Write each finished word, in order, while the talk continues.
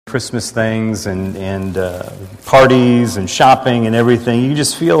Christmas things and parties and shopping and everything. You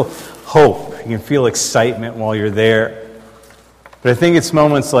just feel hope. You can feel excitement while you're there. But I think it's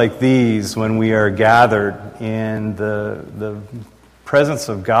moments like these when we are gathered in the presence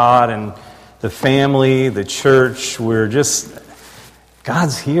of God and the family, the church,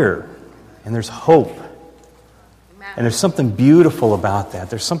 God's here, and there's hope. And there's something beautiful about that.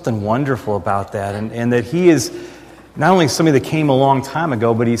 There's something wonderful about that. And that He is not only somebody that came a long time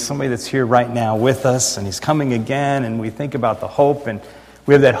ago, but He's somebody that's here right now with us, and He's coming again, and we think about the hope, and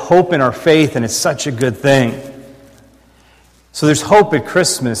we have that hope in our faith, and it's such a good thing. So there's hope at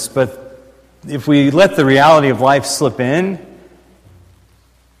Christmas, but if we let the reality of life slip in,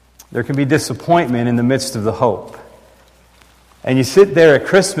 there can be disappointment in the midst of the hope. And you sit there at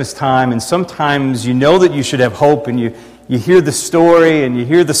Christmas time, and sometimes you know that you should have hope, and you hear the story, and you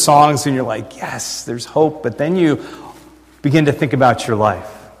hear the songs, and you're like, yes, there's hope. But then you begin to think about your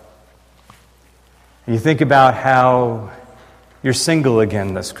life. And you think about how you're single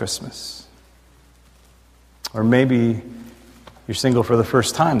again this Christmas. Or maybe you're single for the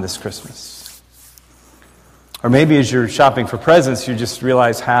first time this Christmas. Or maybe as you're shopping for presents, you just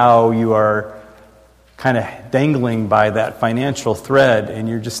realize how you are kind of dangling by that financial thread, and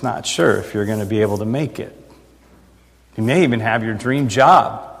you're just not sure if you're going to be able to make it. You may even have your dream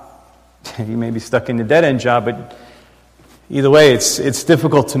job. You may be stuck in a dead-end job, but either way, it's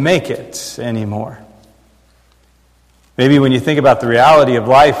difficult to make it anymore. Maybe when you think about the reality of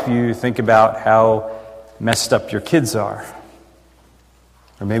life, you think about how messed up your kids are.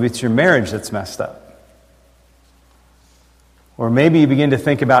 Or maybe it's your marriage that's messed up. Or maybe you begin to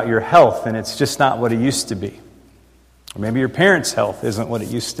think about your health and it's just not what it used to be. Or maybe your parents' health isn't what it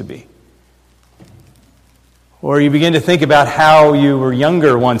used to be. Or you begin to think about how you were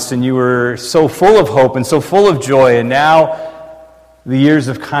younger once and you were so full of hope and so full of joy, and now the years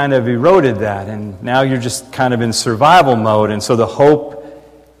have kind of eroded that, and now you're just kind of in survival mode, and so the hope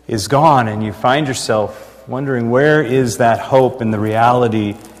is gone, and you find yourself wondering, where is that hope in the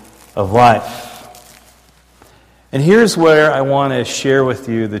reality of life? And here's where I want to share with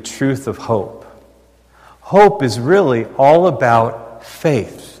you the truth of hope. Hope is really all about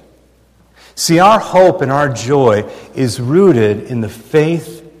faith. See, our hope and our joy is rooted in the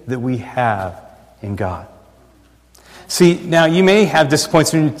faith that we have in God. See, now you may have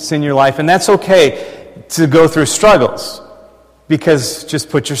disappointments in your life, and that's okay to go through struggles, because just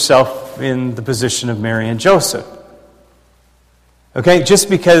put yourself in the position of Mary and Joseph. Okay, just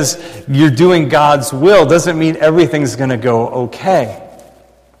because you're doing God's will doesn't mean everything's going to go okay.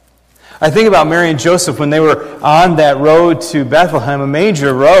 I think about Mary and Joseph when they were on that road to Bethlehem, a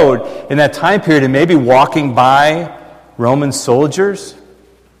major road in that time period, and maybe walking by Roman soldiers,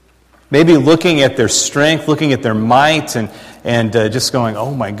 maybe looking at their strength, looking at their might, and just going,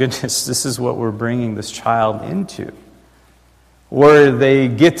 oh my goodness, this is what we're bringing this child into. Or they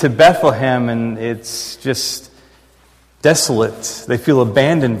get to Bethlehem and it's just desolate. They feel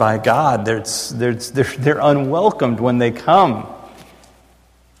abandoned by God. They're unwelcomed when they come.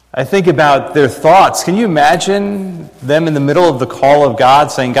 I think about their thoughts. Can you imagine them in the middle of the call of God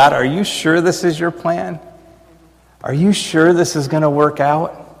saying, God, are you sure this is your plan? Are you sure this is going to work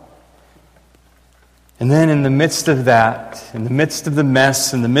out? And then in the midst of that, in the midst of the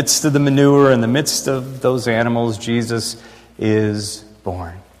mess, in the midst of the manure, in the midst of those animals, Jesus is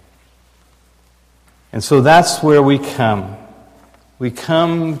born. And so that's where we come. We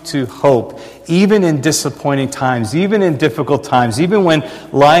come to hope, even in disappointing times, even in difficult times, even when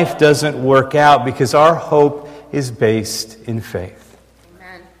life doesn't work out, because our hope is based in faith.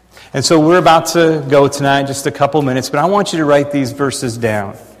 Amen. And so we're about to go tonight, just a couple minutes, but I want you to write these verses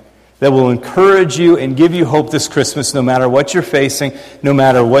down that will encourage you and give you hope this Christmas, no matter what you're facing, no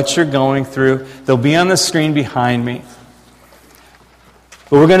matter what you're going through. They'll be on the screen behind me.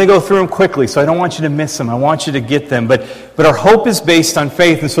 But we're going to go through them quickly, so I don't want you to miss them. I want you to get them. But our hope is based on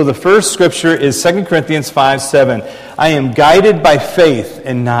faith. And so the first scripture is 2 Corinthians 5:7. I am guided by faith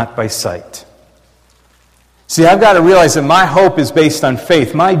and not by sight. See, I've got to realize that my hope is based on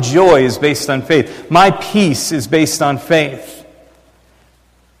faith. My joy is based on faith. My peace is based on faith.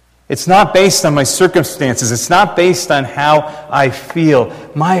 It's not based on my circumstances. It's not based on how I feel.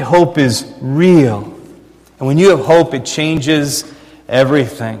 My hope is real. And when you have hope, it changes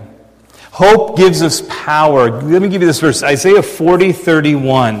everything. Hope gives us power. Let me give you this verse. Isaiah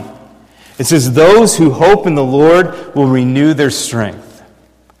 40:31. It says, those who hope in the Lord will renew their strength.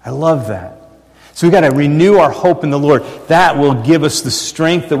 I love that. So we've got to renew our hope in the Lord. That will give us the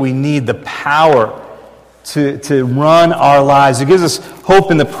strength that we need, the power to run our lives. It gives us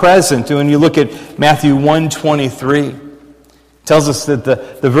hope in the present. When you look at Matthew 1:23, it tells us that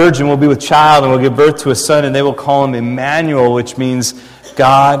the virgin will be with child and will give birth to a son, and they will call him Emmanuel, which means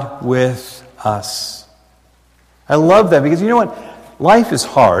God with us. I love that because you know what? Life is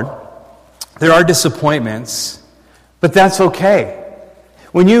hard. There are disappointments, but that's okay.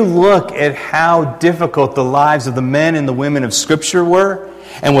 When you look at how difficult the lives of the men and the women of Scripture were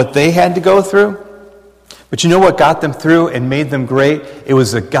and what they had to go through, but you know what got them through and made them great? It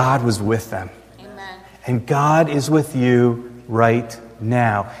was that God was with them. Amen. And God is with you right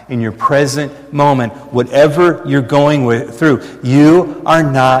now, in your present moment. Whatever you're going through, you are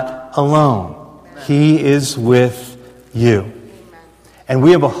not alone. Amen. He is with you. Amen. And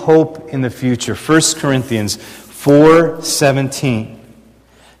we have a hope in the future. 1 Corinthians 4:17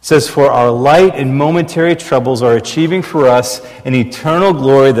 says, "For our light and momentary troubles are achieving for us an eternal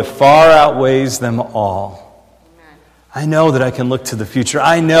glory that far outweighs them all." Amen. I know that I can look to the future.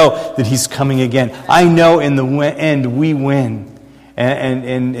 I know that He's coming again. I know in the end we win.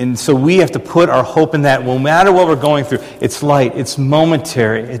 And so we have to put our hope in that. No matter what we're going through, it's light, it's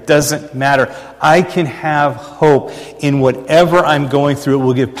momentary, it doesn't matter. I can have hope in whatever I'm going through. It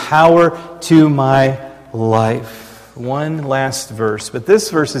will give power to my life. One last verse, but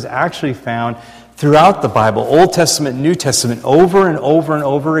this verse is actually found throughout the Bible, Old Testament, New Testament, over and over and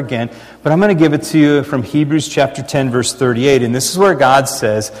over again. But I'm going to give it to you from Hebrews chapter 10, verse 38. And this is where God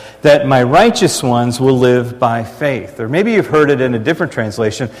says that my righteous ones will live by faith. Or maybe you've heard it in a different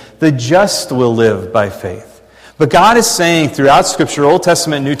translation, the just will live by faith. But God is saying throughout Scripture, Old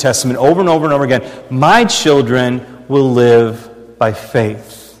Testament, New Testament, over and over and over again, my children will live by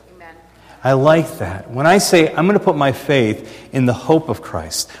faith. I like that. When I say I'm going to put my faith in the hope of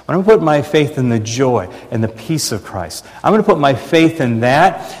Christ, when I'm going to put my faith in the joy and the peace of Christ, I'm going to put my faith in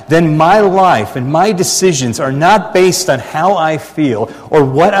that, then my life and my decisions are not based on how I feel or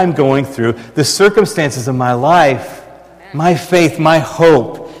what I'm going through, the circumstances of my life. My faith, my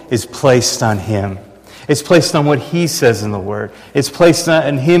hope is placed on Him. It's placed on what He says in the Word. It's placed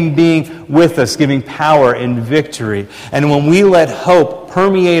on Him being with us, giving power and victory. And when we let hope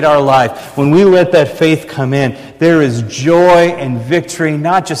permeate our life, when we let that faith come in, there is joy and victory,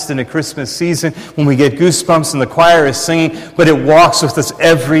 not just in the Christmas season when we get goosebumps and the choir is singing, but it walks with us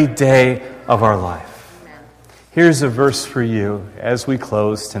every day of our life. Amen. Here's a verse for you as we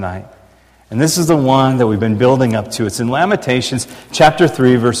close tonight. And this is the one that we've been building up to. It's in Lamentations chapter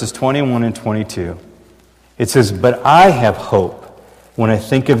 3, verses 21 and 22. It says, "But I have hope when I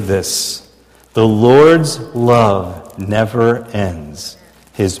think of this. The Lord's love never ends.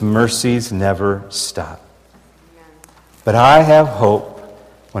 His mercies never stop." But I have hope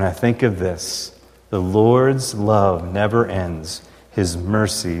when I think of this. The Lord's love never ends. His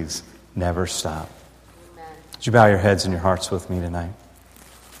mercies never stop. Amen. Would you bow your heads and your hearts with me tonight?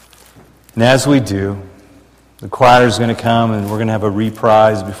 And as we do, the choir is going to come and we're going to have a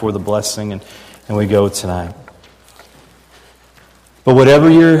reprise before the blessing and we go tonight. But whatever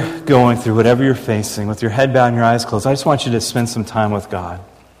you're going through, whatever you're facing, with your head bowed and your eyes closed, I just want you to spend some time with God.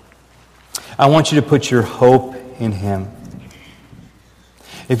 I want you to put your hope in Him.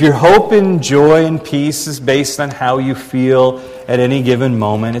 If your hope and joy and peace is based on how you feel at any given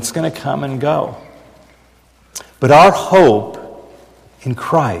moment, it's going to come and go. But our hope in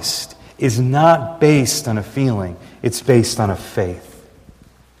Christ is not based on a feeling. It's based on a faith.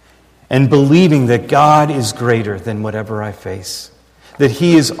 And believing that God is greater than whatever I face. That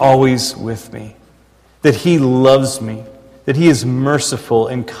He is always with me. That He loves me. That He is merciful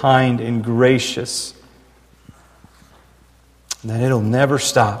and kind and gracious. And that it'll never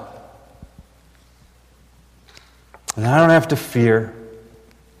stop. And I don't have to fear.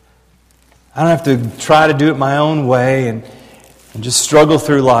 I don't have to try to do it my own way and just struggle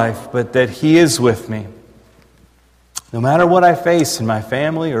through life. But that He is with me. No matter what I face in my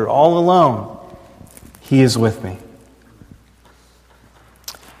family or all alone, He is with me.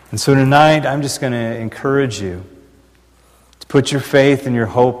 And so tonight, I'm just going to encourage you to put your faith and your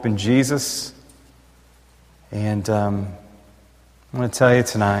hope in Jesus. And I'm going to tell you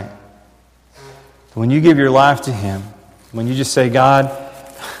tonight, when you give your life to Him, when you just say, God,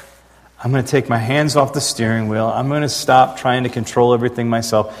 I'm going to take my hands off the steering wheel. I'm going to stop trying to control everything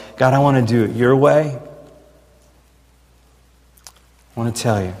myself. God, I want to do it your way. I want to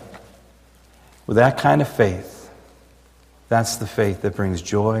tell you, with that kind of faith, that's the faith that brings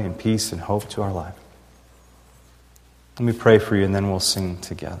joy and peace and hope to our life. Let me pray for you and then we'll sing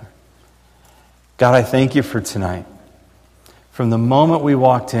together. God, I thank You for tonight. From the moment we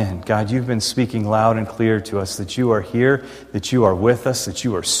walked in, God, You've been speaking loud and clear to us that You are here, that You are with us, that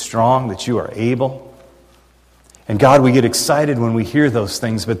You are strong, that You are able. And God, we get excited when we hear those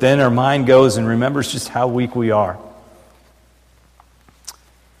things, but then our mind goes and remembers just how weak we are.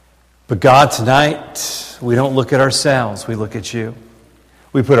 But God, tonight, we don't look at ourselves, we look at you.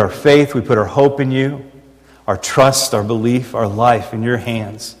 We put our faith, we put our hope in you, our trust, our belief, our life in your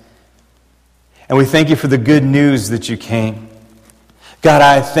hands. And we thank you for the good news that you came. God,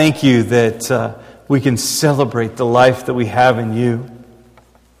 I thank you that we can celebrate the life that we have in you.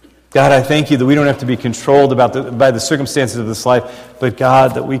 God, I thank you that we don't have to be controlled by the circumstances of this life, but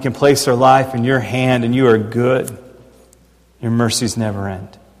God, that we can place our life in your hand, and you are good. Your mercies never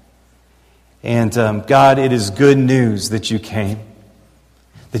end. And God, it is good news that you came,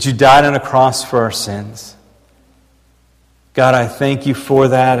 that you died on a cross for our sins. God, I thank you for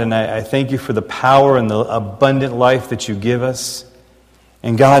that, and I thank you for the power and the abundant life that you give us.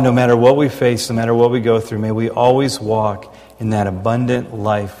 And God, no matter what we face, no matter what we go through, may we always walk in that abundant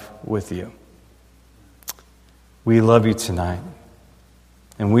life with you. We love you tonight,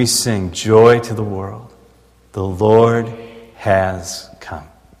 and we sing joy to the world. The Lord has come.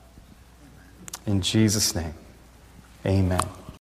 In Jesus' name, amen.